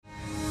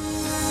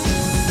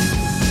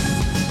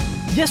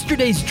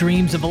Yesterday's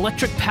dreams of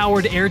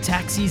electric-powered air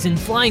taxis and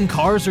flying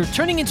cars are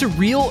turning into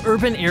real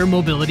urban air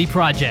mobility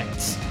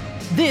projects.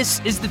 This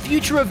is the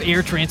Future of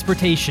Air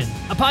Transportation,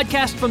 a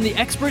podcast from the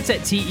experts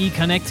at TE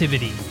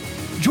Connectivity.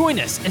 Join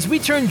us as we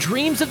turn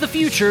dreams of the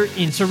future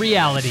into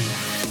reality.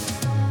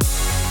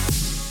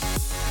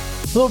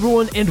 Hello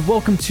everyone, and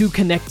welcome to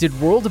Connected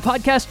World, a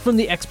podcast from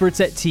the experts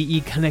at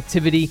TE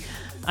Connectivity.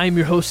 I'm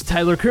your host,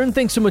 Tyler Kern.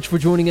 Thanks so much for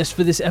joining us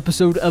for this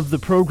episode of the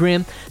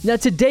program. Now,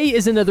 today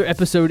is another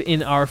episode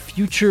in our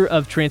Future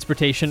of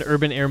Transportation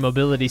Urban Air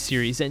Mobility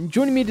series, and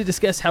joining me to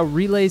discuss how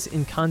relays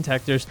and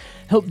contactors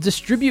help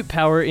distribute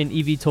power in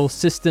eVTOL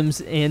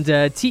systems and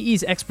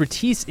TE's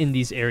expertise in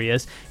these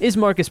areas is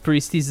Marcus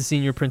Priest. He's the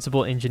Senior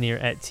Principal Engineer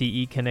at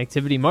TE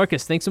Connectivity.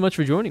 Marcus, thanks so much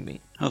for joining me.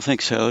 Oh,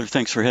 thanks, Tyler.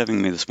 Thanks for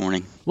having me this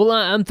morning. Well,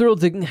 I'm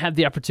thrilled to have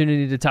the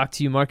opportunity to talk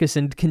to you, Marcus,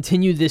 and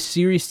continue this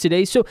series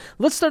today. So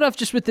let's start off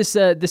just with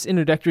this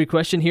introductory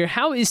question here.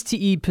 How is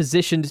TE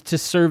positioned to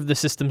serve the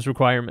system's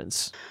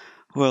requirements?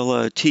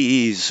 Well,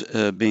 TE's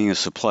being a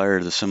supplier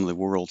to some of the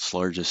world's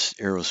largest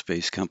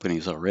aerospace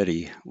companies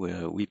already,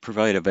 we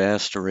provide a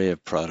vast array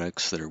of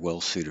products that are well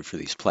suited for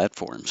these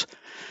platforms.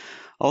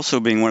 Also,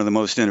 being one of the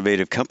most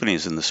innovative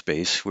companies in the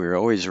space, we're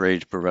always ready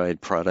to provide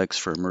products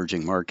for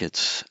emerging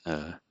markets,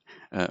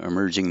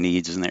 emerging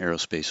needs in the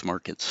aerospace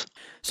markets.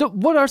 So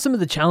what are some of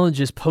the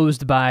challenges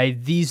posed by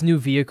these new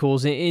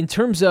vehicles in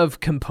terms of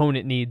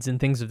component needs and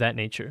things of that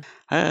nature?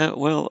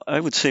 Well,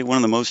 I would say one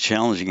of the most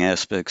challenging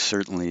aspects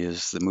certainly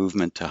is the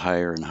movement to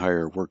higher and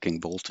higher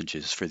working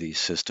voltages for these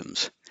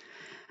systems.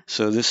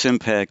 So this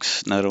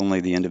impacts not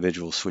only the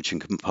individual switching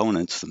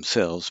components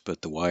themselves,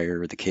 but the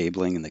wire, the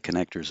cabling, and the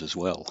connectors as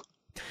well.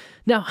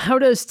 Now, how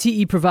does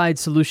TE provide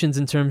solutions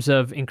in terms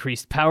of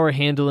increased power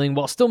handling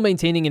while still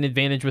maintaining an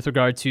advantage with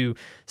regard to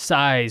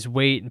size,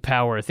 weight, and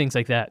power, things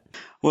like that?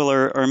 Well,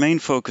 our main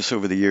focus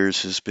over the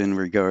years has been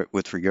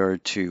with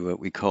regard to what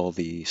we call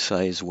the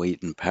Size,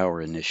 Weight, and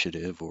Power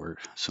Initiative, or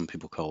some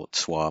people call it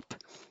SWAP.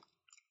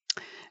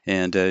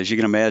 And as you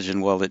can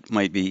imagine, while it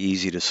might be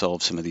easy to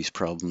solve some of these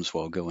problems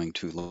while going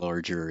to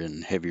larger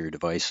and heavier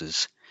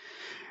devices,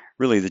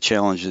 really the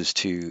challenge is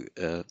to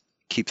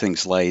keep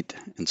things light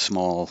and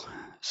small,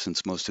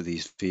 since most of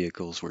these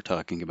vehicles we're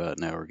talking about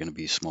now are going to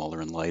be smaller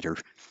and lighter.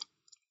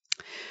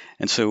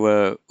 And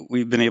so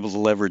we've been able to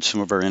leverage some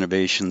of our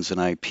innovations in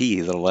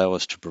IP that allow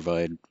us to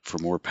provide for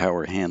more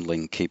power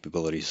handling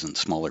capabilities in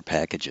smaller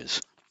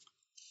packages.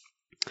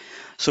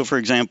 So for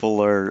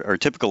example, our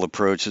typical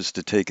approach is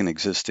to take an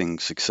existing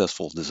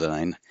successful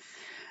design,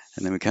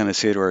 and then we kind of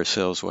say to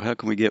ourselves, well, how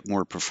can we get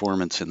more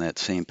performance in that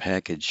same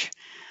package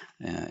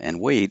and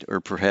weight, or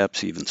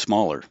perhaps even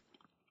smaller?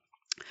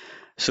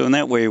 So in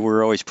that way,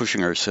 we're always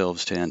pushing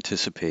ourselves to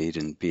anticipate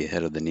and be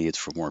ahead of the needs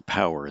for more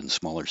power in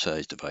smaller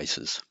sized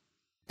devices.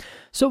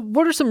 So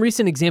what are some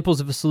recent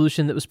examples of a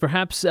solution that was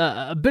perhaps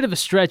a bit of a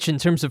stretch in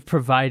terms of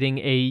providing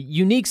a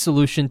unique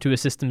solution to a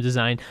system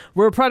design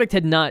where a product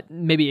had not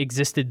maybe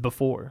existed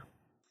before?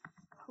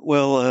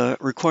 Well,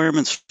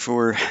 requirements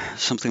for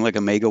something like a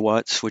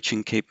megawatt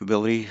switching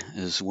capability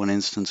is one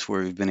instance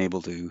where we've been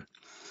able to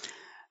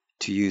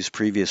use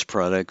previous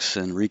products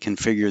and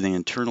reconfigure the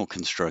internal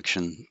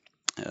construction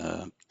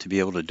to be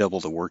able to double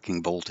the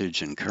working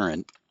voltage and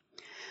current.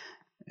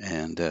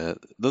 And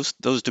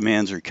those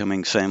demands are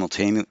coming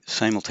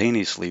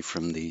simultaneously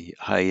from the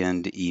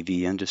high-end EV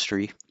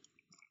industry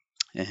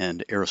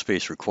and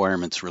aerospace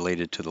requirements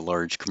related to the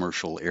large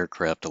commercial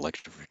aircraft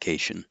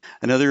electrification.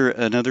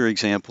 Another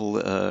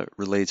example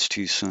relates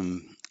to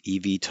some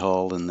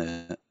eVTOL in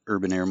the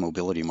urban air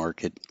mobility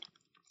market.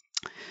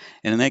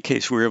 And in that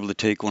case, we were able to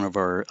take one of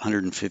our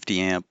 150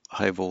 amp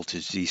high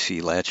voltage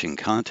DC latching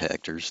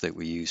contactors that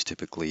we use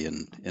typically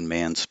in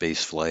manned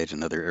space flight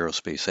and other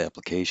aerospace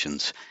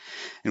applications.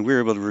 And we were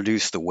able to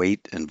reduce the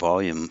weight and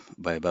volume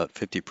by about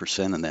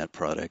 50% in that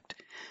product.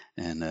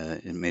 And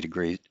it made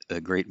a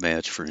great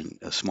match for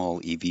a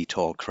small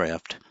eVTOL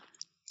craft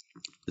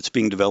that's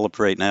being developed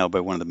right now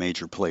by one of the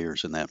major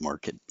players in that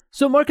market.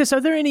 So, Marcus, are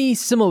there any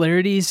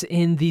similarities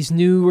in these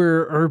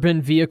newer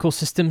urban vehicle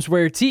systems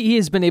where TE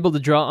has been able to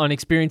draw on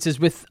experiences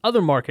with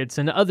other markets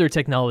and other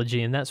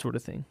technology and that sort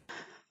of thing?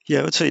 Yeah,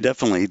 I would say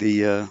definitely.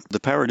 The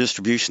power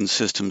distribution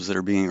systems that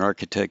are being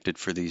architected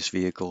for these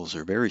vehicles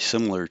are very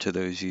similar to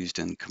those used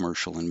in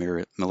commercial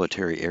and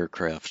military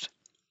aircraft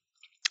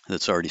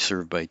that's already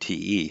served by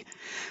TE.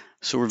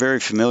 So we're very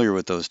familiar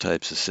with those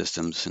types of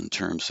systems in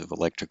terms of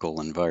electrical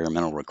and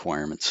environmental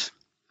requirements.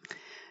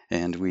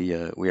 And we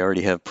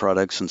already have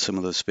products in some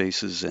of those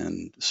spaces,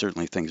 and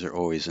certainly things are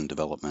always in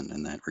development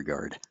in that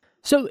regard.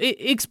 So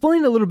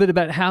explain a little bit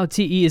about how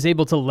TE is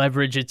able to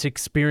leverage its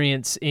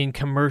experience in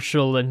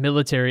commercial and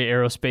military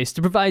aerospace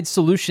to provide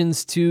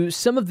solutions to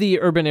some of the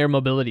urban air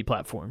mobility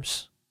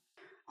platforms.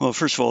 Well,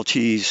 first of all,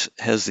 TE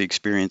has the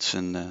experience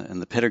and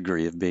the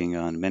pedigree of being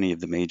on many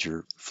of the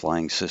major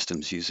flying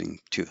systems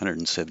using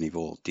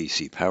 270-volt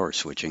DC power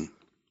switching.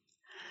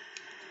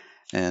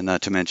 And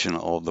not to mention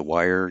all the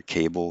wire,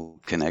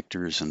 cable,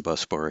 connectors, and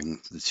bus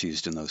barring that's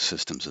used in those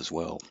systems as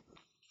well.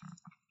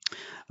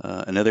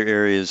 Another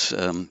area is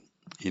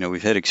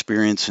We've had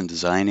experience in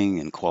designing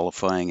and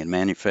qualifying and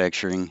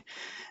manufacturing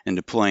and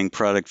deploying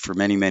product for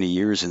many, many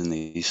years in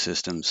these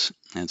systems.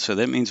 And so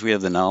that means we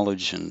have the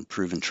knowledge and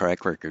proven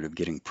track record of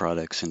getting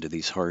products into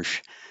these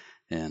harsh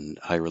and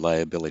high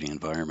reliability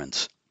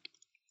environments.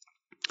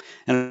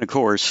 And of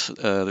course,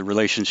 the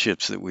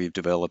relationships that we've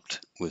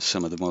developed with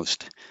some of the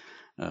most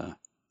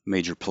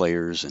major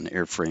players and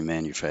airframe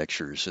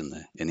manufacturers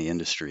in the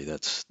industry,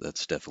 that's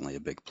definitely a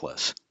big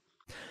plus.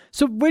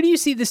 So where do you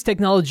see this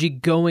technology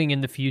going in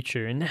the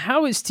future, and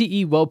how is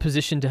TE well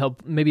positioned to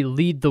help maybe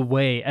lead the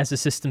way as a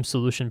system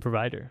solution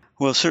provider?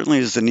 Well, certainly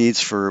as the needs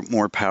for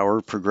more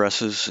power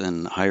progresses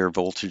and higher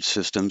voltage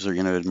systems are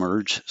going to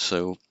emerge.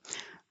 So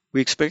we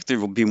expect there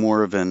will be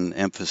more of an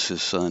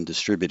emphasis on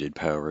distributed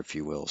power, if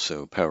you will.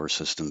 So power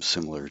systems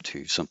similar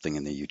to something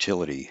in the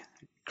utility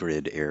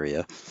grid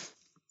area.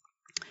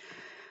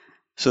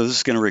 So this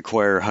is going to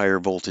require higher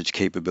voltage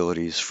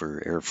capabilities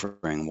for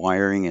airframe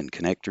wiring and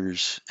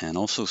connectors, and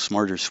also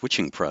smarter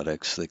switching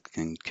products that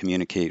can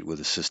communicate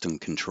with a system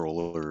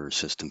controller or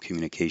system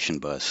communication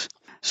bus.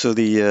 So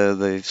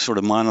the sort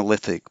of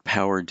monolithic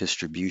power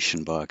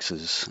distribution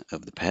boxes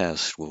of the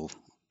past will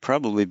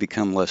probably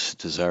become less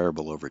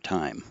desirable over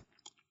time.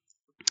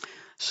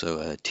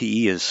 So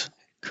TE is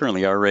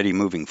currently already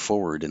moving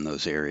forward in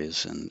those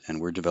areas, and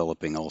we're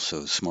developing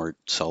also smart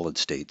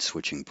solid-state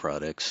switching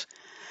products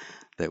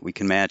that we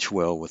can match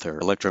well with our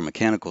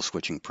electromechanical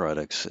switching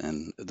products,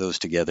 and those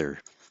together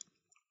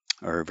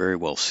are very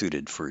well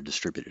suited for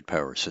distributed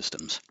power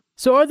systems.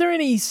 So are there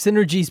any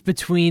synergies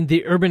between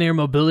the urban air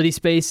mobility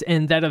space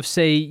and that of,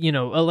 say,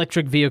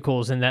 electric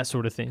vehicles and that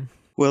sort of thing?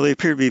 Well, they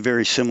appear to be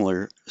very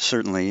similar,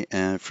 certainly,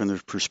 from the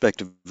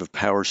perspective of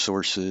power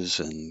sources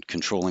and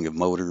controlling of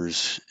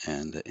motors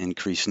and the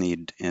increased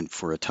need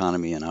for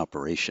autonomy and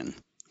operation.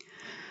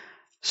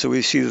 So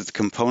we see that the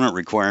component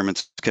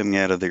requirements coming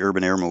out of the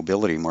urban air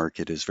mobility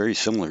market is very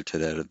similar to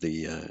that of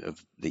the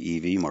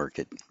EV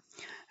market.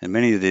 And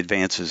many of the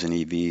advances in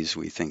EVs,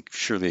 we think,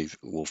 surely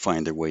will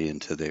find their way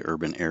into the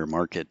urban air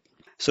market.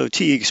 So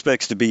TE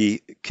expects to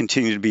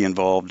continue to be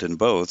involved in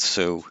both.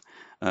 So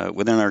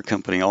within our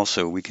company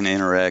also, we can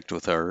interact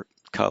with our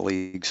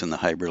colleagues in the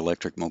hybrid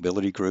electric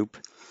mobility group,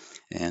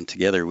 and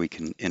together we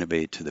can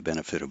innovate to the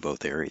benefit of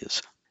both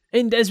areas.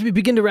 And as we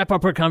begin to wrap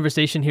up our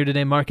conversation here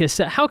today, Marcus,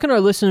 how can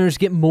our listeners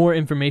get more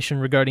information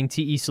regarding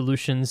TE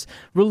solutions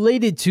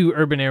related to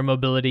urban air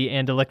mobility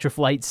and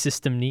electrified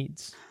system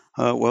needs?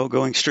 Well,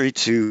 going straight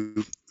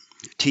to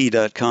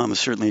te.com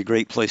is certainly a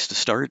great place to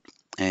start.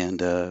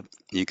 And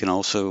you can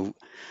also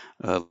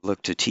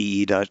look to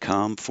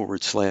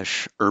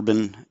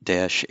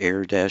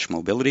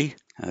te.com/urban-air-mobility.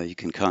 You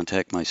can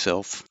contact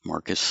myself,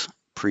 Marcus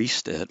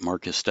Priest, at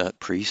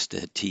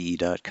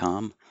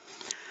marcus.priest@te.com.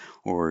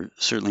 Or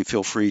certainly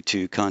feel free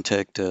to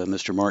contact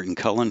Mr. Martin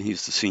Cullen.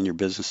 He's the Senior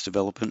Business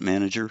Development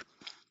Manager,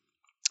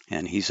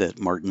 and he's at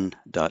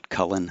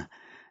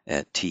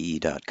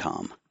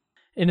martin.cullen@te.com.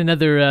 And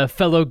another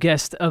fellow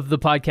guest of the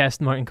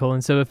podcast, Martin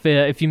Cullen. So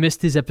if you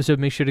missed his episode,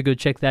 make sure to go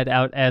check that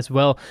out as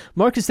well.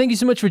 Marcus, thank you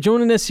so much for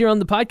joining us here on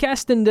the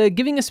podcast and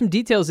giving us some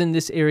details in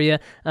this area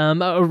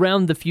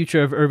around the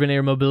future of urban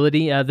air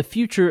mobility, the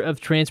future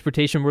of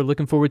transportation. We're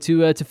looking forward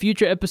to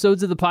future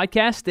episodes of the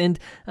podcast and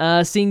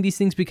seeing these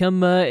things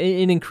become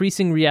an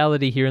increasing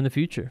reality here in the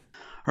future.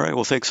 All right.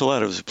 Well, thanks a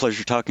lot. It was a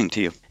pleasure talking to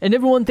you. And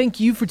everyone, thank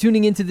you for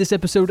tuning into this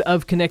episode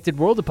of Connected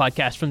World, a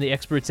podcast from the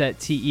experts at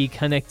TE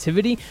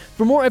Connectivity.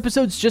 For more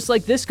episodes just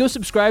like this, go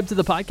subscribe to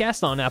the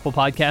podcast on Apple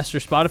Podcasts or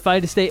Spotify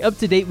to stay up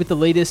to date with the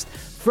latest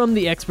from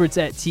the experts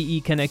at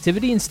TE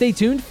Connectivity. And stay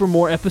tuned for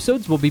more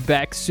episodes. We'll be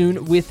back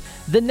soon with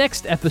the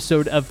next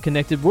episode of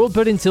Connected World.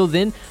 But until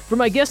then, for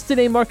my guest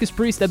today, Marcus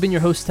Priest, I've been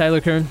your host, Tyler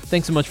Kern.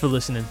 Thanks so much for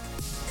listening.